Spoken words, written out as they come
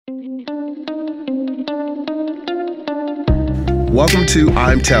Welcome to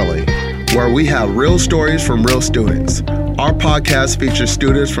I'm Telling, where we have real stories from real students. Our podcast features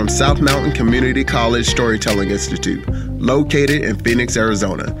students from South Mountain Community College Storytelling Institute, located in Phoenix,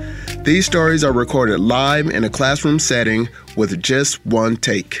 Arizona. These stories are recorded live in a classroom setting with just one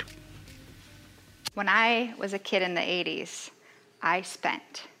take. When I was a kid in the 80s, I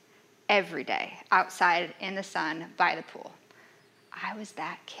spent every day outside in the sun by the pool. I was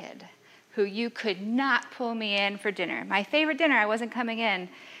that kid who you could not pull me in for dinner. My favorite dinner, I wasn't coming in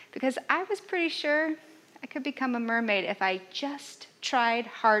because I was pretty sure I could become a mermaid if I just tried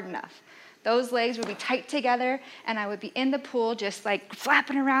hard enough. Those legs would be tight together and I would be in the pool just like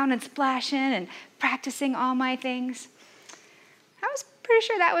flapping around and splashing and practicing all my things. I was pretty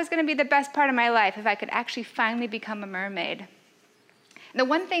sure that was going to be the best part of my life if I could actually finally become a mermaid. And the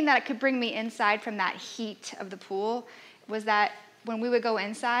one thing that could bring me inside from that heat of the pool was that when we would go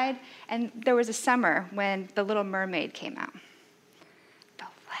inside, and there was a summer when The Little Mermaid came out. The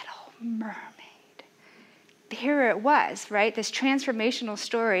Little Mermaid. Here it was, right? This transformational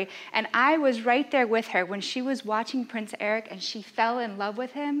story. And I was right there with her when she was watching Prince Eric and she fell in love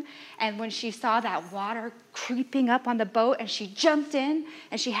with him. And when she saw that water creeping up on the boat and she jumped in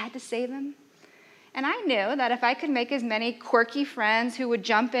and she had to save him. And I knew that if I could make as many quirky friends who would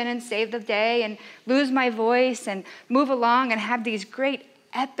jump in and save the day and lose my voice and move along and have these great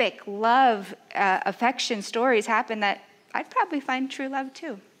epic love, affection stories happen, that I'd probably find true love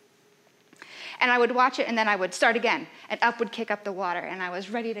too. And I would watch it and then I would start again and up would kick up the water and I was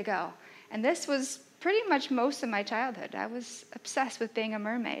ready to go. And this was pretty much most of my childhood. I was obsessed with being a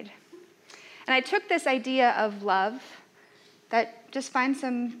mermaid. And I took this idea of love, that just find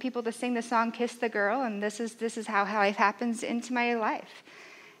some people to sing the song Kiss the Girl, and this is how life happens into my life.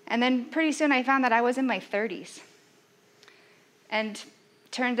 And then pretty soon I found that I was in my 30s. And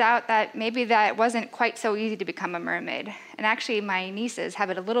turned out that maybe that wasn't quite so easy to become a mermaid. And actually my nieces have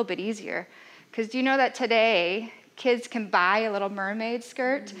it a little bit easier. Because do you know that today kids can buy a Little Mermaid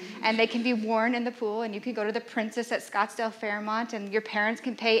skirt and they can be worn in the pool, and you can go to the Princess at Scottsdale Fairmont and your parents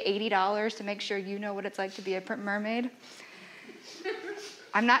can pay $80 to make sure you know what it's like to be a mermaid?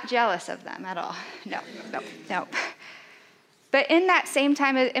 I'm not jealous of them at all. No. But in that same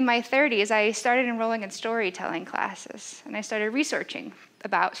time, in my 30s, I started enrolling in storytelling classes, and I started researching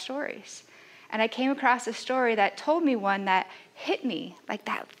about stories. And I came across a story that told me one that hit me like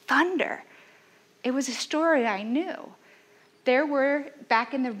that thunder. It was a story I knew. There were,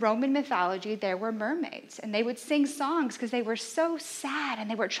 back in the Roman mythology, there were mermaids, and they would sing songs because they were so sad, and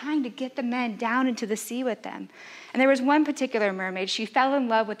they were trying to get the men down into the sea with them. And there was one particular mermaid, she fell in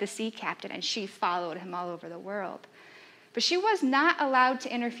love with the sea captain, and she followed him all over the world. But she was not allowed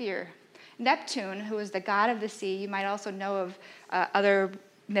to interfere. Neptune, who was the god of the sea, you might also know of other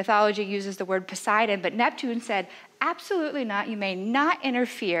mythology uses the word Poseidon, but Neptune said, absolutely not, you may not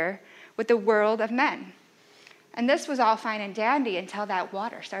interfere with the world of men. And this was all fine and dandy until that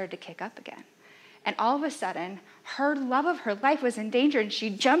water started to kick up again. And all of a sudden, her love of her life was in danger, and she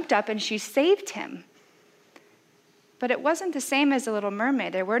jumped up and she saved him. But it wasn't the same as the Little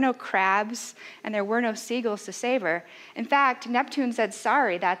Mermaid. There were no crabs and there were no seagulls to save her. In fact, Neptune said,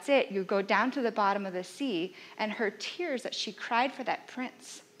 sorry, that's it. You go down to the bottom of the sea, and her tears that she cried for that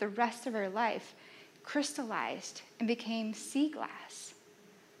prince the rest of her life crystallized and became sea glass.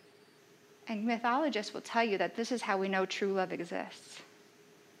 And mythologists will tell you that this is how we know true love exists.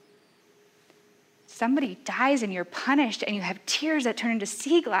 Somebody dies and you're punished and you have tears that turn into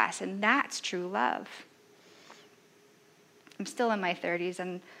sea glass, and that's true love. I'm still in my 30s,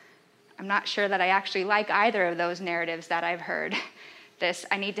 and I'm not sure that I actually like either of those narratives that I've heard. This,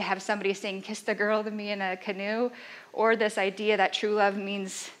 I need to have somebody sing Kiss the Girl to me in a canoe, or this idea that true love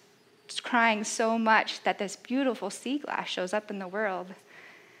means crying so much that this beautiful sea glass shows up in the world.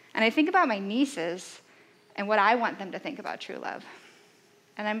 And I think about my nieces and what I want them to think about true love.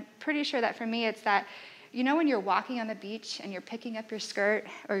 And I'm pretty sure that for me, it's that, you know, when you're walking on the beach and you're picking up your skirt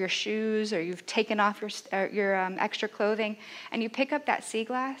or your shoes, or you've taken off your extra clothing, and you pick up that sea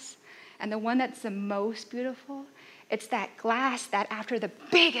glass, and the one that's the most beautiful, it's that glass that after the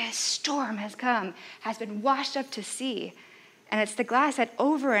biggest storm has come, has been washed up to sea. And it's the glass that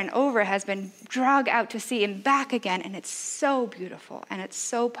over and over has been dragged out to sea and back again, and it's so beautiful, and it's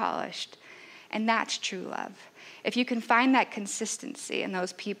so polished. And that's true love. If you can find that consistency in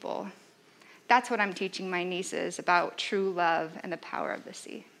those people, that's what I'm teaching my nieces about true love and the power of the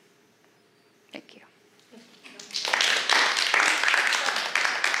sea. Thank you.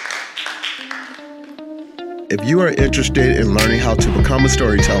 If you are interested in learning how to become a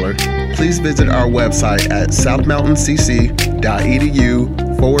storyteller, please visit our website at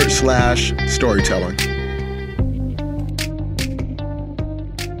southmountaincc.edu/storytelling.